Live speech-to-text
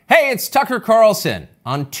Hey, it's Tucker Carlson.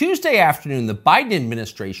 On Tuesday afternoon, the Biden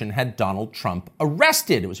administration had Donald Trump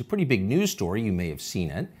arrested. It was a pretty big news story. You may have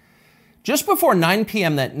seen it. Just before 9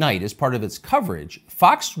 p.m. that night, as part of its coverage,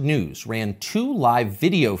 Fox News ran two live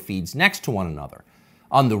video feeds next to one another.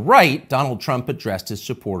 On the right, Donald Trump addressed his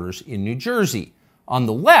supporters in New Jersey. On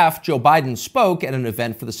the left, Joe Biden spoke at an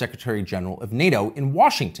event for the Secretary General of NATO in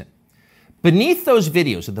Washington. Beneath those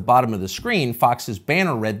videos at the bottom of the screen, Fox's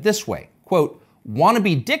banner read this way, quote,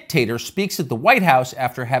 "Wannabe Dictator speaks at the White House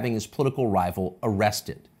after having his political rival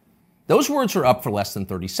arrested." Those words are up for less than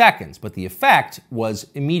 30 seconds, but the effect was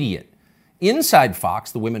immediate. Inside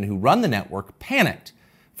Fox, the women who run the network panicked.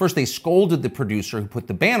 First, they scolded the producer who put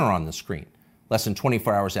the banner on the screen. Less than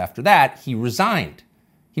 24 hours after that, he resigned.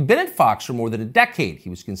 He'd been at Fox for more than a decade. He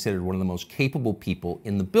was considered one of the most capable people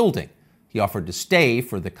in the building. He offered to stay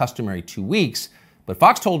for the customary 2 weeks, but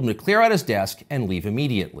Fox told him to clear out his desk and leave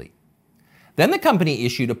immediately. Then the company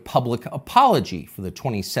issued a public apology for the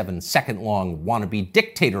 27-second-long wannabe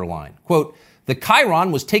dictator line. Quote, "The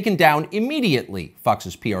chyron was taken down immediately,"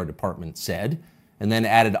 Fox's PR department said, and then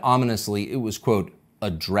added ominously it was, quote,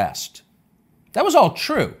 "addressed." That was all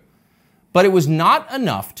true, but it was not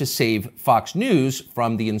enough to save Fox News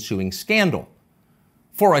from the ensuing scandal.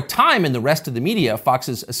 For a time in the rest of the media,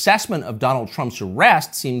 Fox's assessment of Donald Trump's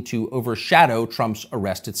arrest seemed to overshadow Trump's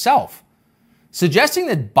arrest itself. Suggesting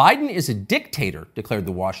that Biden is a dictator, declared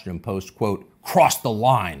the Washington Post, quote, "crossed the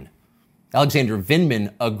line." Alexander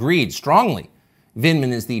Vindman agreed strongly.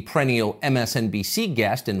 Vindman is the perennial MSNBC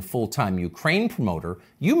guest and full-time Ukraine promoter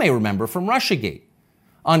you may remember from Russiagate.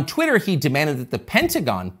 On Twitter, he demanded that the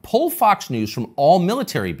Pentagon pull Fox News from all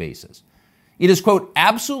military bases. It is, quote,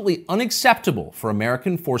 "absolutely unacceptable for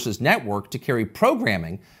American Forces Network to carry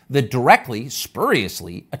programming that directly,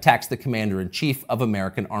 spuriously, attacks the commander-in-chief of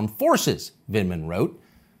American Armed Forces," Vindman wrote.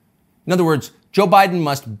 In other words, Joe Biden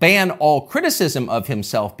must ban all criticism of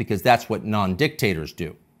himself because that's what non-dictators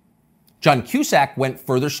do. John Cusack went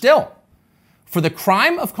further still. "For the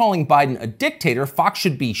crime of calling Biden a dictator, Fox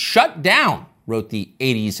should be shut down," wrote the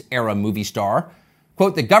 80s-era movie star.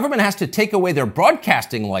 Quote, "the government has to take away their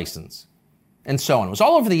broadcasting license." And so on. It was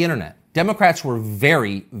all over the internet. Democrats were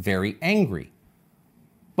very, very angry.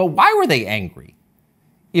 But why were they angry?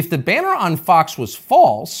 If the banner on Fox was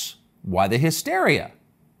false, why the hysteria?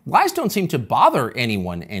 Lies don't seem to bother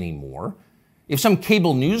anyone anymore. If some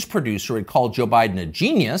cable news producer had called Joe Biden a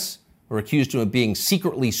genius or accused him of being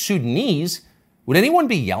secretly Sudanese, would anyone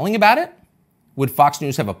be yelling about it? Would Fox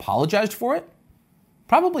News have apologized for it?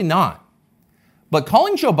 Probably not. But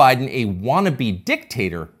calling Joe Biden a wannabe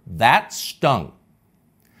dictator, that stung.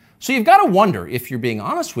 So you've got to wonder, if you're being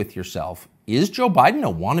honest with yourself, is Joe Biden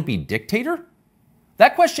a wannabe dictator?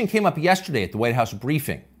 That question came up yesterday at the White House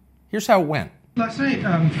briefing. Here's how it went. Last night,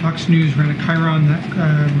 Fox News ran a chyron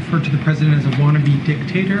that referred to the president as a wannabe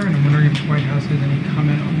dictator, and I'm wondering if the White House has any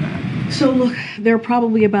comment on that. So look, there are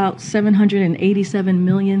probably about 787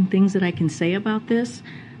 million things that I can say about this.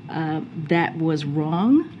 That was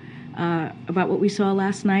wrong. About what we saw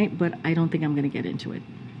last night, but I don't think I'm going to get into it.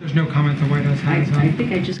 There's no comment the White House has on. I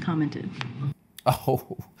think I just commented.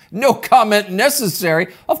 Oh, no comment necessary.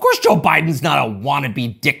 Of course Joe Biden's not a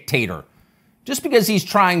wannabe dictator. Just because he's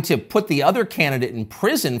trying to put the other candidate in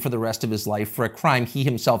prison for the rest of his life for a crime he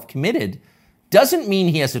himself committed doesn't mean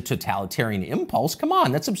he has a totalitarian impulse. Come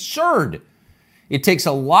on, that's absurd. It takes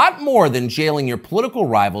a lot more than jailing your political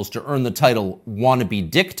rivals to earn the title wannabe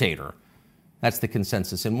dictator. That's the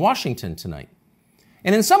consensus in Washington tonight.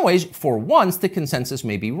 And in some ways, for once, the consensus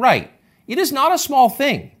may be right. It is not a small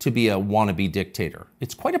thing to be a wannabe dictator.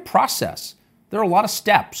 It's quite a process. There are a lot of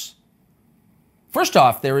steps. First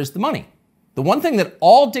off, there is the money. The one thing that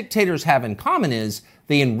all dictators have in common is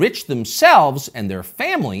they enrich themselves and their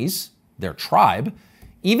families, their tribe,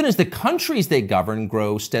 even as the countries they govern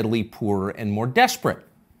grow steadily poorer and more desperate.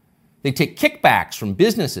 They take kickbacks from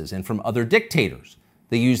businesses and from other dictators.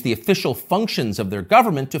 They use the official functions of their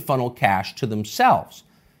government to funnel cash to themselves.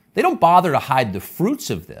 They don't bother to hide the fruits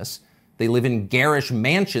of this. They live in garish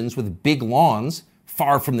mansions with big lawns,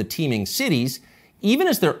 far from the teeming cities, even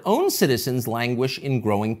as their own citizens languish in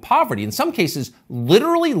growing poverty, in some cases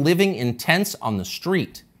literally living in tents on the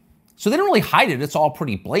street. So they don't really hide it, it's all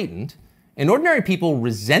pretty blatant. And ordinary people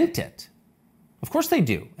resent it. Of course they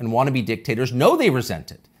do, and wannabe dictators know they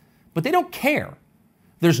resent it, but they don't care.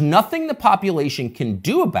 There's nothing the population can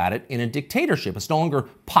do about it in a dictatorship. It's no longer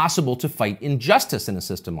possible to fight injustice in a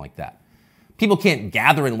system like that. People can't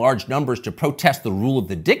gather in large numbers to protest the rule of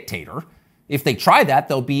the dictator. If they try that,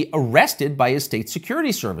 they'll be arrested by his state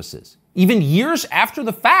security services, even years after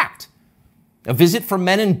the fact. A visit from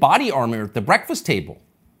men in body armor at the breakfast table.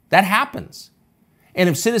 That happens. And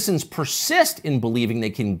if citizens persist in believing they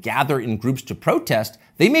can gather in groups to protest,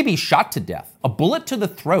 they may be shot to death, a bullet to the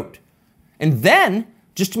throat. And then,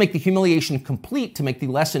 just to make the humiliation complete, to make the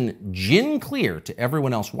lesson gin clear to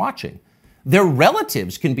everyone else watching, their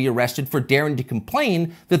relatives can be arrested for daring to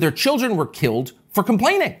complain that their children were killed for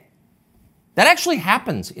complaining. That actually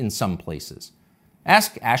happens in some places.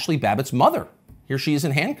 Ask Ashley Babbitt's mother. Here she is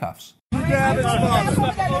in handcuffs. You're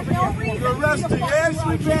arresting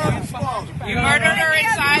Ashley Babbitt's father. You murdered her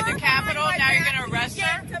inside the Capitol, now you're going to arrest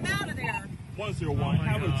her? Come out of there. 101,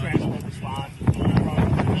 have a transport response.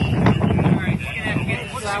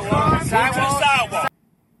 Sidewalk.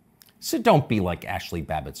 So don't be like Ashley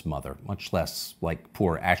Babbitt's mother, much less like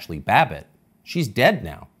poor Ashley Babbitt. She's dead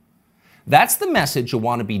now. That's the message a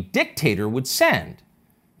wannabe dictator would send.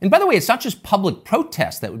 And by the way, it's not just public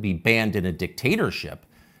protest that would be banned in a dictatorship.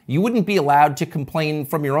 You wouldn't be allowed to complain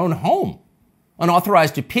from your own home.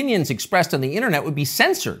 Unauthorized opinions expressed on the internet would be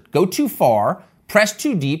censored. Go too far, press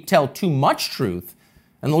too deep, tell too much truth,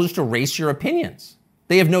 and they'll just erase your opinions.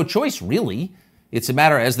 They have no choice, really. It's a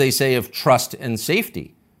matter, as they say, of trust and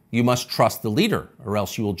safety. You must trust the leader, or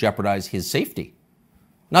else you will jeopardize his safety.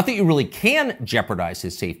 Not that you really can jeopardize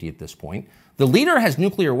his safety at this point. The leader has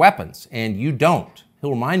nuclear weapons, and you don't. He'll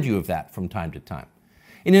remind you of that from time to time.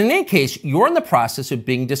 And in any case, you're in the process of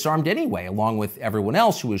being disarmed anyway, along with everyone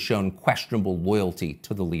else who has shown questionable loyalty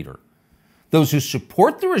to the leader. Those who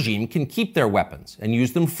support the regime can keep their weapons and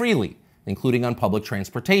use them freely, including on public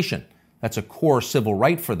transportation. That's a core civil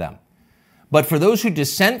right for them. But for those who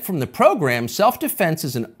dissent from the program, self-defense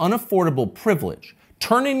is an unaffordable privilege.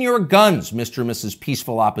 Turn in your guns, Mr. and Mrs.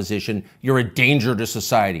 Peaceful Opposition. You're a danger to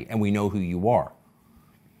society, and we know who you are.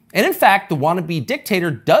 And in fact, the wannabe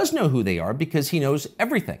dictator does know who they are because he knows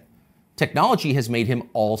everything. Technology has made him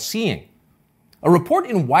all-seeing. A report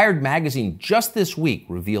in Wired magazine just this week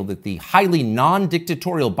revealed that the highly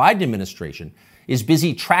non-dictatorial Biden administration is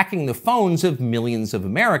busy tracking the phones of millions of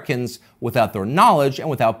Americans without their knowledge and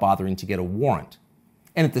without bothering to get a warrant.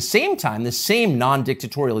 And at the same time, the same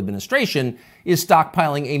non-dictatorial administration is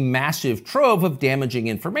stockpiling a massive trove of damaging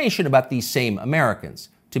information about these same Americans,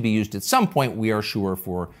 to be used at some point, we are sure,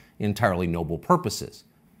 for entirely noble purposes.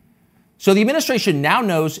 So the administration now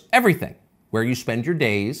knows everything: where you spend your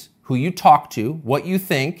days, who you talk to, what you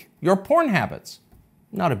think, your porn habits.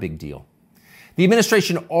 Not a big deal. The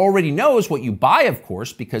administration already knows what you buy, of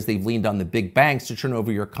course, because they've leaned on the big banks to turn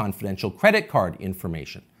over your confidential credit card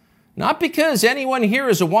information. Not because anyone here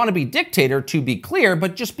is a wannabe dictator, to be clear,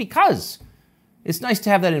 but just because. It's nice to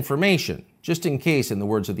have that information, just in case, in the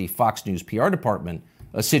words of the Fox News PR department,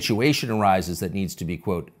 a situation arises that needs to be,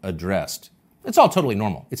 quote, addressed. It's all totally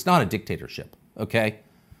normal. It's not a dictatorship, okay?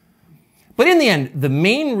 But in the end, the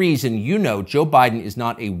main reason you know Joe Biden is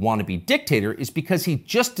not a wannabe dictator is because he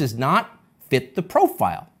just does not fit the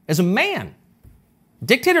profile as a man.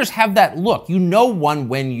 Dictators have that look. You know one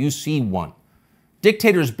when you see one.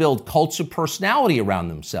 Dictators build cults of personality around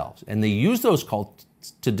themselves, and they use those cults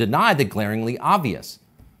to deny the glaringly obvious.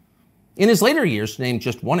 In his later years, to name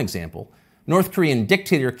just one example, North Korean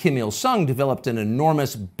dictator Kim Il-sung developed an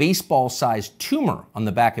enormous baseball-sized tumor on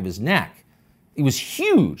the back of his neck. It was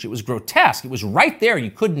huge. It was grotesque. It was right there.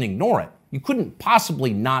 You couldn't ignore it. You couldn't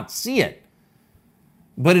possibly not see it.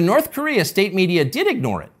 But in North Korea, state media did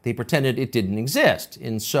ignore it. They pretended it didn't exist.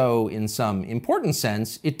 And so, in some important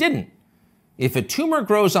sense, it didn't. If a tumor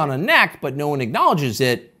grows on a neck but no one acknowledges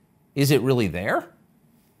it, is it really there?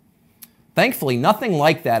 Thankfully, nothing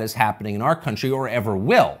like that is happening in our country or ever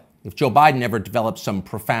will. If Joe Biden ever developed some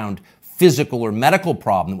profound physical or medical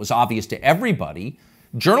problem that was obvious to everybody,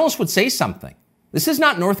 journalists would say something. This is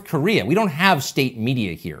not North Korea. We don't have state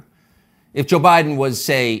media here. If Joe Biden was,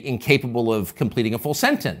 say, incapable of completing a full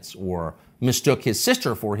sentence, or mistook his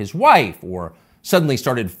sister for his wife, or suddenly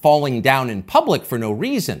started falling down in public for no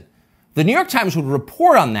reason, the New York Times would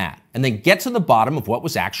report on that and then get to the bottom of what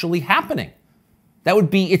was actually happening. That would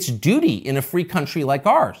be its duty in a free country like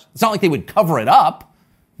ours. It's not like they would cover it up.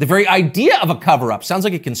 The very idea of a cover-up sounds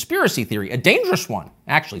like a conspiracy theory, a dangerous one,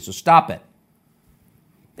 actually, so stop it.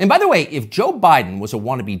 And by the way, if Joe Biden was a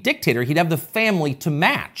wannabe dictator, he'd have the family to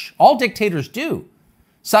match. All dictators do.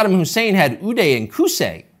 Saddam Hussein had Uday and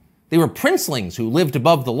Qusay. They were princelings who lived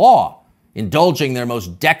above the law, indulging their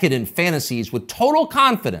most decadent fantasies with total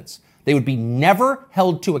confidence they would be never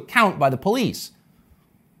held to account by the police.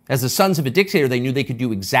 As the sons of a dictator, they knew they could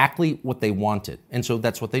do exactly what they wanted. And so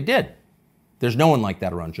that's what they did. There's no one like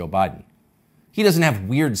that around Joe Biden. He doesn't have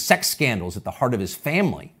weird sex scandals at the heart of his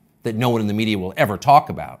family that no one in the media will ever talk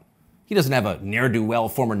about. He doesn't have a ne'er-do-well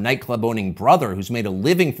former nightclub-owning brother who's made a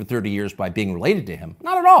living for 30 years by being related to him.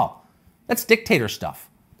 Not at all. That's dictator stuff.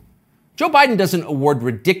 Joe Biden doesn't award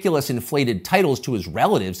ridiculous inflated titles to his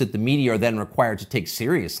relatives that the media are then required to take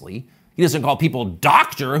seriously. He doesn't call people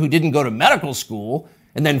doctor who didn't go to medical school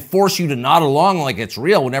and then force you to nod along like it's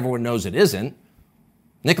real when everyone knows it isn't.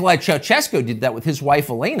 Nicolae Ceausescu did that with his wife,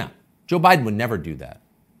 Elena. Joe Biden would never do that.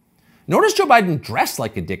 Nor does Joe Biden dress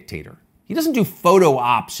like a dictator. He doesn't do photo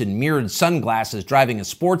ops in mirrored sunglasses driving a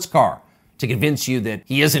sports car to convince you that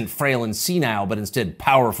he isn't frail and senile, but instead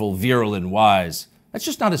powerful, virile, and wise. That's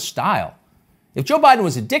just not his style. If Joe Biden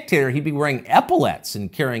was a dictator, he'd be wearing epaulets and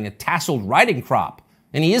carrying a tasseled riding crop,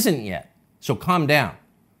 and he isn't yet, so calm down.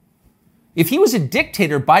 If he was a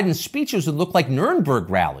dictator, Biden's speeches would look like Nuremberg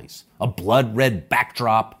rallies, a blood-red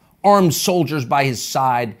backdrop, armed soldiers by his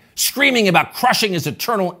side, screaming about crushing his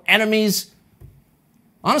eternal enemies.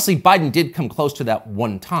 Honestly, Biden did come close to that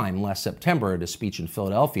one time last September at a speech in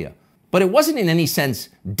Philadelphia, but it wasn't in any sense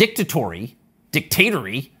dictatory.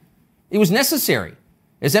 It was necessary.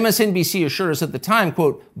 As MSNBC assured us at the time,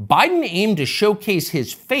 quote, Biden aimed to showcase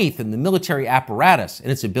his faith in the military apparatus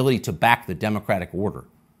and its ability to back the democratic order.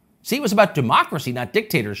 See, it was about democracy, not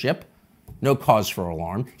dictatorship. No cause for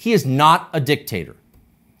alarm. He is not a dictator.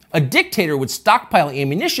 A dictator would stockpile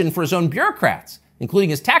ammunition for his own bureaucrats,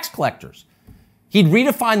 including his tax collectors. He'd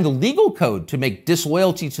redefine the legal code to make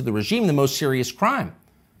disloyalty to the regime the most serious crime.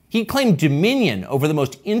 He'd claim dominion over the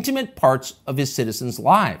most intimate parts of his citizens'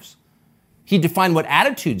 lives. He'd define what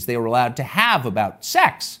attitudes they were allowed to have about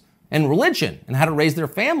sex and religion and how to raise their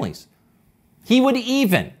families. He would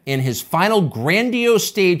even, in his final grandiose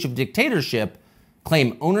stage of dictatorship,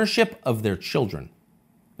 claim ownership of their children.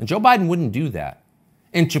 And Joe Biden wouldn't do that.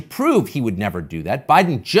 And to prove he would never do that,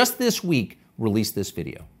 Biden just this week released this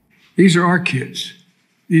video. These are our kids.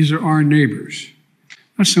 These are our neighbors.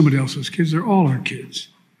 Not somebody else's kids, they're all our kids.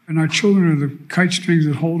 And our children are the kite strings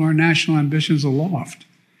that hold our national ambitions aloft.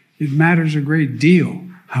 It matters a great deal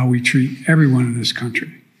how we treat everyone in this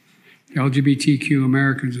country. LGBTQ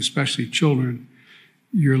Americans, especially children,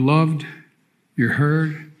 you're loved, you're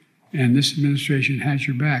heard, and this administration has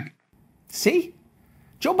your back. See?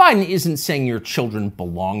 Joe Biden isn't saying your children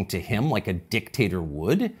belong to him like a dictator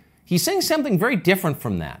would. He's saying something very different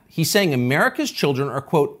from that. He's saying America's children are,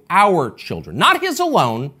 quote, our children. Not his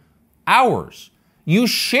alone, ours. You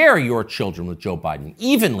share your children with Joe Biden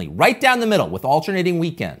evenly, right down the middle, with alternating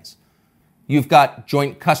weekends. You've got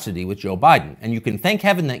joint custody with Joe Biden, and you can thank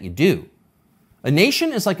heaven that you do. A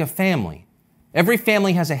nation is like a family. Every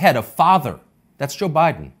family has a head, a father. That's Joe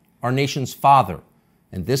Biden, our nation's father.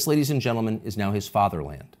 And this, ladies and gentlemen, is now his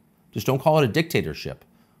fatherland. Just don't call it a dictatorship,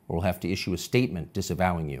 or we'll have to issue a statement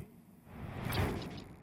disavowing you.